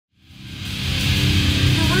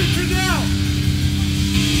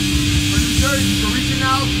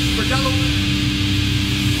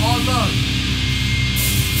Delaware, all love.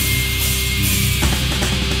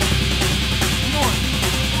 Come on.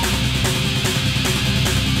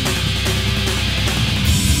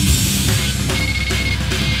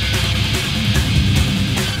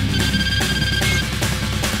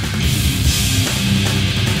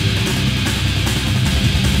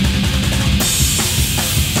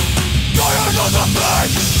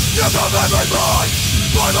 You come every night,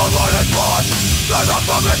 by the light and blood, and the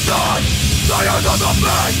public side. Science of the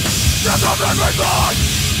faith, you come every night,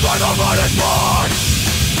 by the light and blood,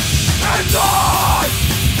 inside.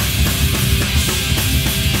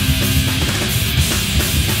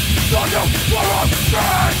 So you were a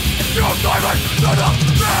man, you diamond to the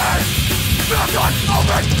man. Built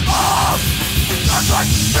open up, that's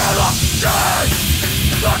like melody.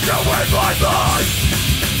 Not to win my life,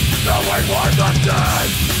 no way was the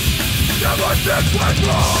same. Never think went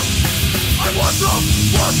wrong. I want to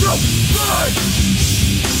be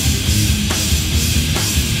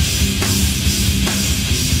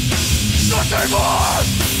nothing more.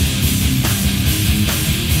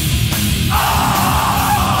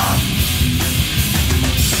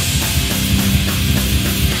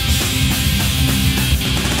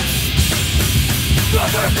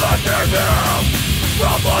 Nothing left in here.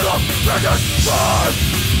 From bottom, biggest first.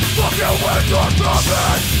 Fuck you with your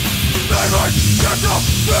profit. Favorite get up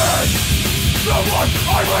big. The one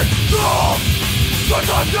I went through. But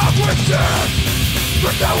I'm not with shit.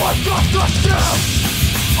 But now I've got the shit.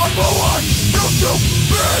 I'm the one you to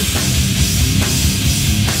be.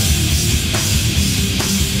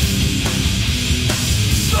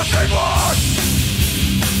 Nothing more.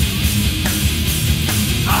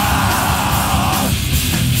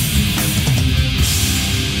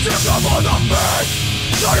 Sick up on the face.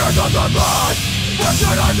 Tired of the man. What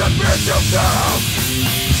should I just miss you now?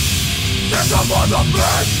 Sick up on the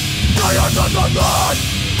bed. Tired of the man.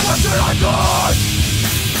 What should I do?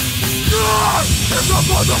 Sick up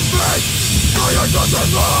on the bed. Tired of the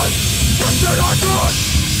man. What should I do?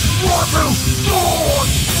 Want to fall.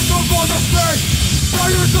 Sick up on the bed.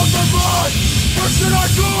 Tired of the man. What should I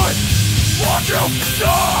do? Want to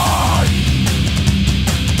die.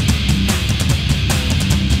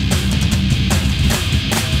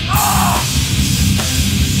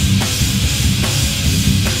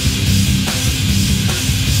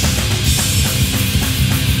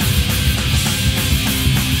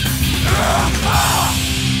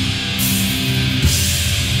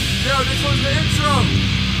 Yo, this was the intro.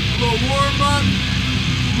 A little warm up,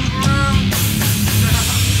 move around.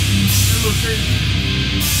 A little crazy.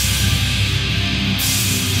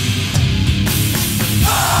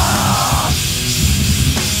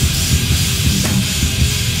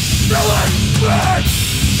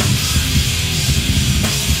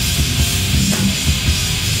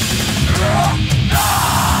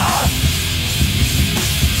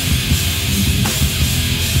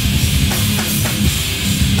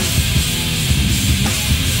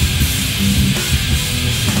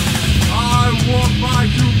 I want my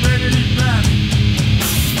humanity back.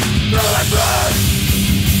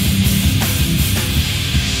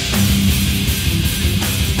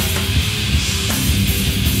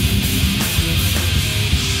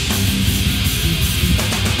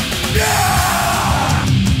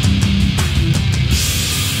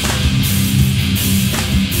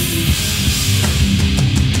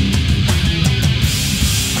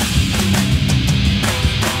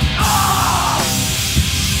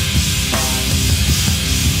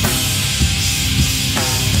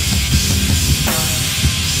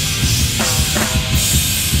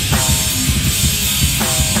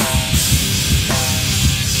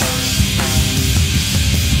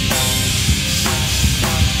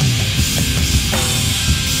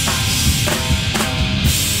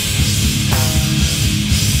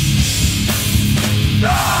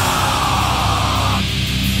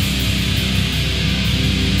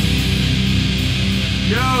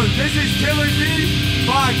 This is Killing Me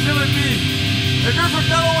by Killing Me. If you're from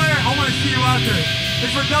Delaware, I want to see you out there.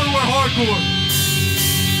 It's for Delaware hardcore.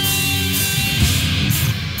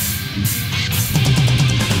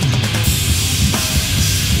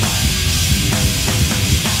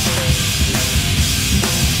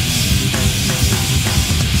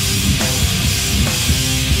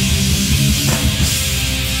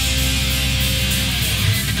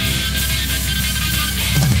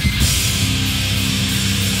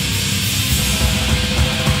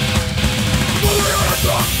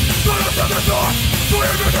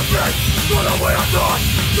 Through the way I thought,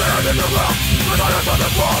 stand in the rock, but I am on the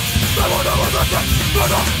bomb. I will never listen,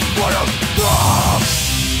 but I'm what I'm from.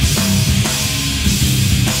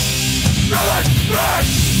 Killing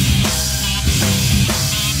me.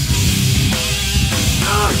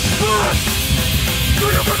 Do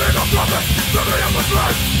you believe I'm coming? Do me I'm a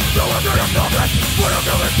friend? Do I think I'm coming? When I'm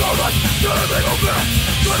feeling so much, do you think I'm bad?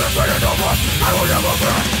 Do you think no more? I will never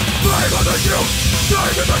be. Blame on the youth,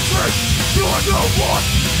 dying in the street. You are no one.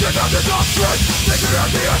 Get out the top street. Thinking at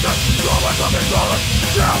the end, so much of it solid.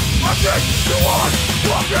 Now I think you want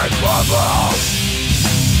fucking bubble.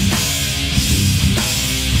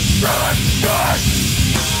 Feeling good.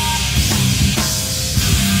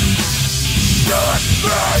 Feeling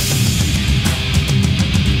good.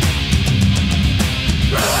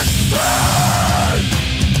 Feeling good.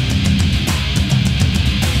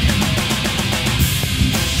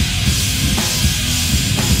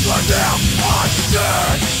 But now I'm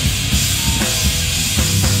dead.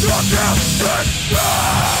 But now I'm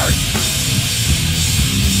dead.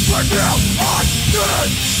 But now I'm dead.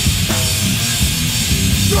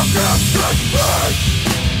 But now I'm dead.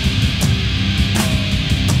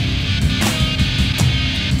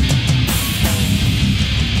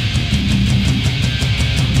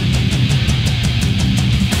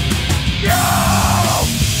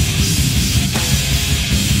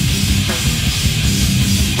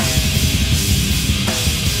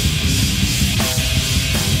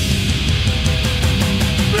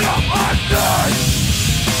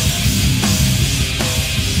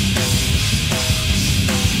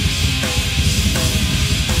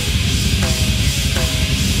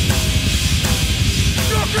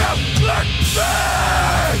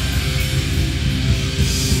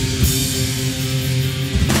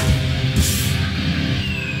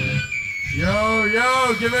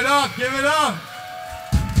 Yo, give it up, give it up.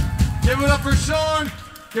 Give it up for Shawn.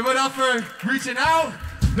 Give it up for Reaching Out,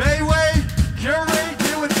 Bayway, Curate,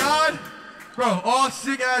 Deal with God. Bro, all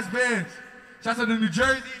sick ass bands. Shouts out to New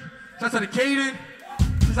Jersey. Shouts out to Caden.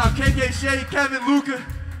 Shouts out KK Shay, Kevin, Lucas.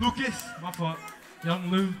 My fault. Young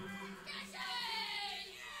Lou.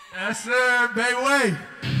 Yes, sir, Bayway.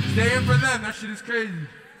 Stay in for them. That shit is crazy.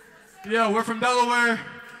 Yo, we're from Delaware.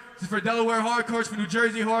 This is for Delaware hardcore. It's for New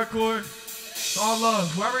Jersey hardcore. It's all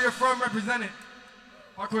love. Wherever you're from, represent it.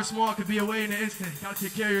 Hardcore Small could be away in an instant. Gotta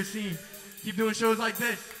take care of your scene. Keep doing shows like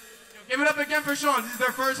this. Yo, give it up again for Shawn. This is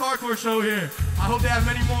their first hardcore show here. I hope they have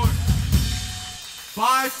many more.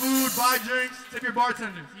 Buy food, buy drinks, tip your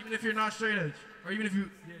bartenders, even if you're not straight edge. Or even if you,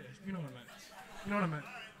 yeah, you know what I meant. You know what I meant.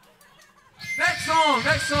 Next song,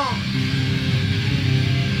 next song.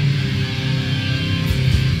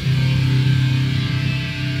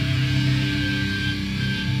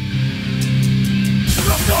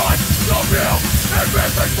 So real,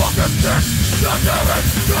 everything fucking sick. The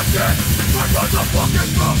damage, the shit, I got the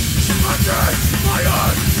fucking book. My brain, my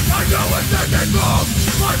eyes, I know it's taking boom.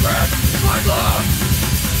 My breath, my love,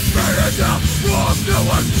 bring it down, wrong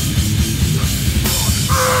doing.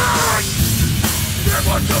 Give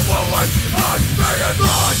what you want, I'm paying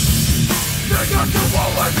mine. Take what you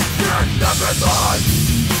want, get everything.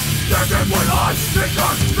 Take it what I think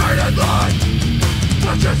I'm straight in line.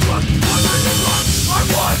 But just what I made it right. I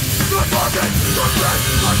want good market, good rent,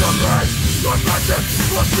 I'm a brain, good mention,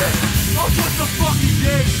 good shit. I'm just a fucking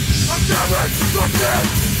dick. I'm daring, good shit.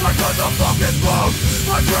 I got the fucking phone.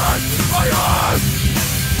 My brain, my eyes.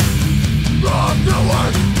 Wrong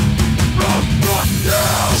doing, wrong not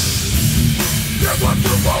now. Get what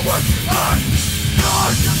you want, I'm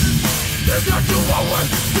not. Get what you want,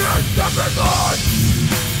 get everything.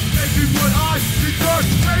 Making what I return,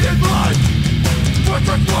 made in mine. What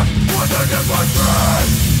the fuck? What did I get my friend?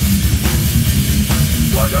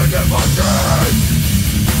 What did I get my friend?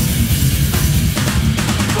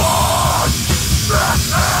 Fuck! That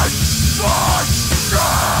is fuck!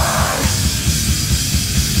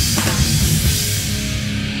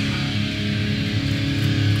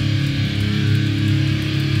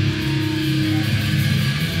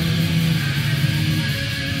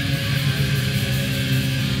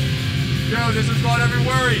 Yo, this is called Every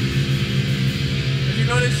Worry. If you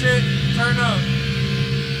know this shit, turn up.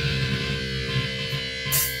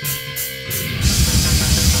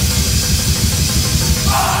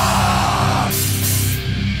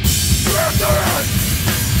 Ignorant!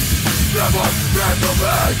 Never been to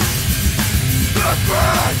me! This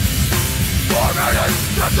man! Tormented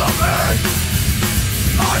to me!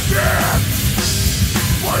 I can't!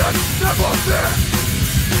 What I never did!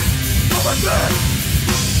 Never did!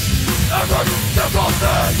 Every single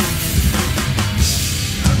thing!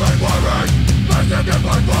 Every worry, missing in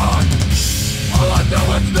my mind. All I know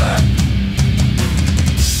is this.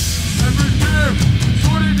 Every fear,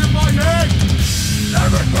 shortage in my head.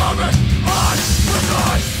 Every promise, I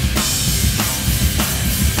deny.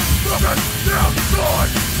 Broken down sword.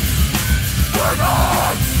 We're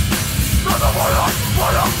on. Not the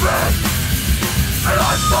one I've been. and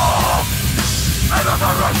I fall, and the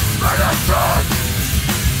memory and it's dead.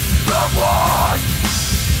 The one,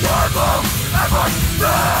 remove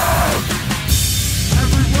everything.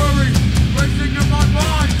 Every worry racing in my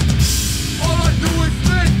mind, all I do is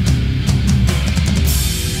think.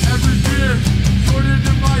 Every fear sorted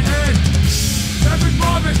in my head, every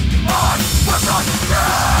moment I was not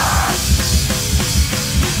dead.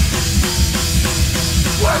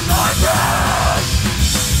 With my head,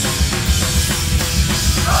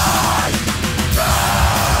 I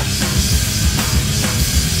dead.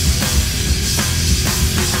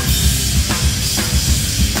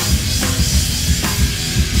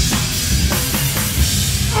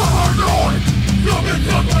 Paranoid, something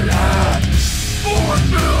took my head. Forward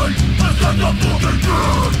feeling, I said the fucking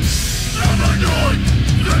good. Every night,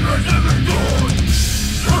 singers every dawn.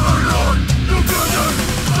 Every night, you get it,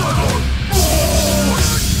 I'm on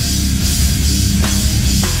board.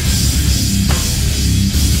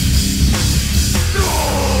 No,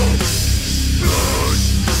 good,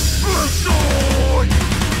 destroy.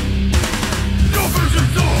 No vision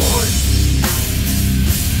joy.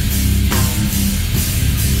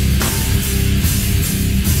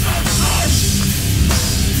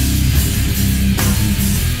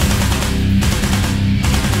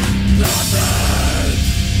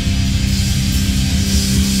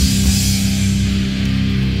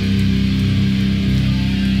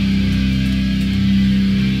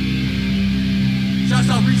 Shouts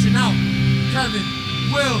out reaching out. Kevin,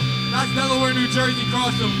 Will, that's Delaware, New Jersey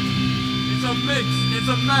crossover. It's a mix, it's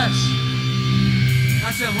a mesh.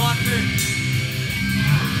 That shit locked in.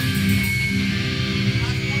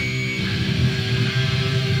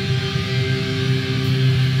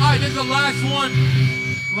 Alright, this is the last one.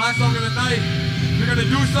 Last song of the night. We're gonna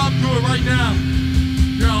do something, do it right now.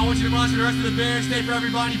 Yo, I want you to watch for the rest of the band. Stay for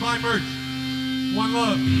everybody, buy merch. One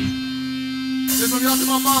love. This one goes to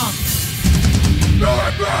my mom. No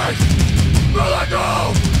regret, will I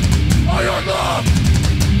go? All your love,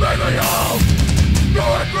 make me whole. No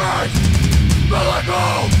regret, will I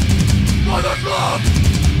go? For this love,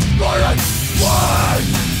 for this way.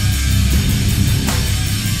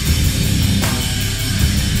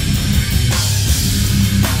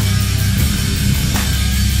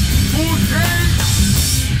 Who's king?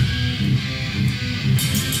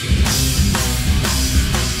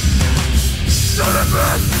 To the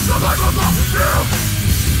bed, the microphone is you.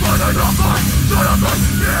 For the number, to the bed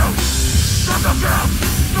is you. From the camp,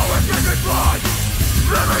 no escape is blind.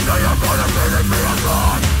 Everything you're gonna be is me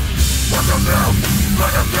alive. What you do,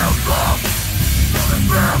 when you feel strong. From the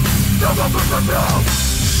fear, you'll go through the view.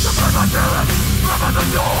 To bring my feeling, from the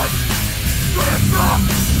joy. To the stop,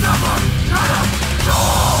 never, never,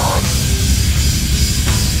 joy.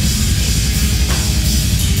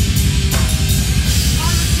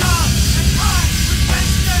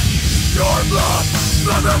 Your blood,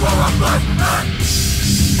 nothing will replace it.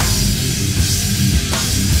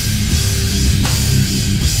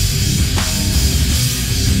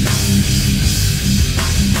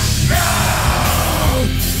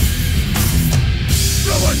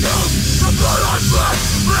 You will use the blood on blood.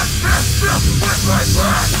 Let's get filled with my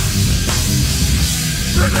breath.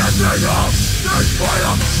 Finishing up this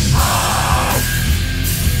freedom. Oh!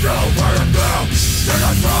 You burn it down. You're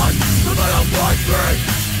not trying to let us fight free.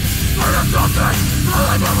 I am something, I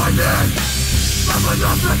live on my neck. I'm a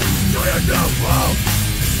nothing, do you know well?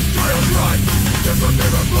 I am right,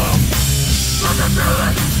 irretrievable. I can feel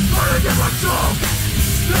it, burning in my soul.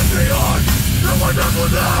 It's beyond, no one else will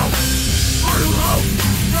know. Are you low?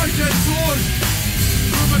 Right and sword.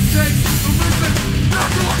 No mistakes, no listen.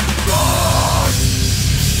 That's your God!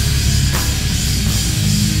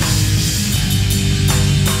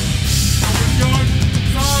 Young,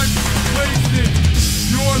 time, wasted.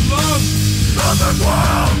 Your love, nothing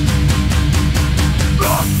will.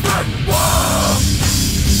 Nothing will.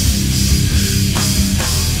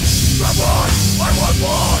 Come on, I want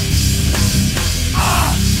one.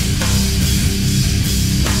 Ah!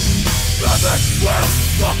 Nothing will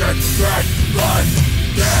fucking get like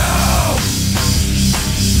you.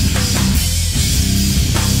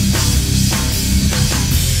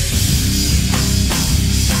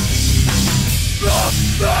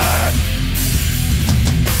 Nothing.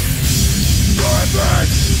 You're a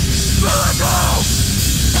bitch. Let it go.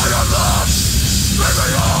 I don't love. Leave me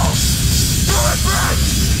home. You're a bitch.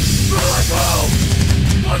 Let it go.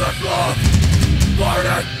 For the love. Burn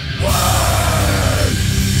it. Wait.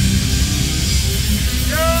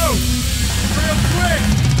 yo, real quick.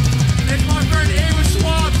 It's my friend Ava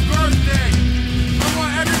Schwab's birthday. I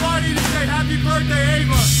want everybody to say happy birthday,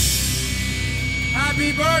 Ava.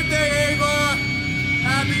 Happy birthday, Ava.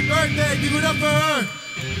 Happy birthday. Give it up for her.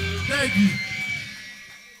 Thank you.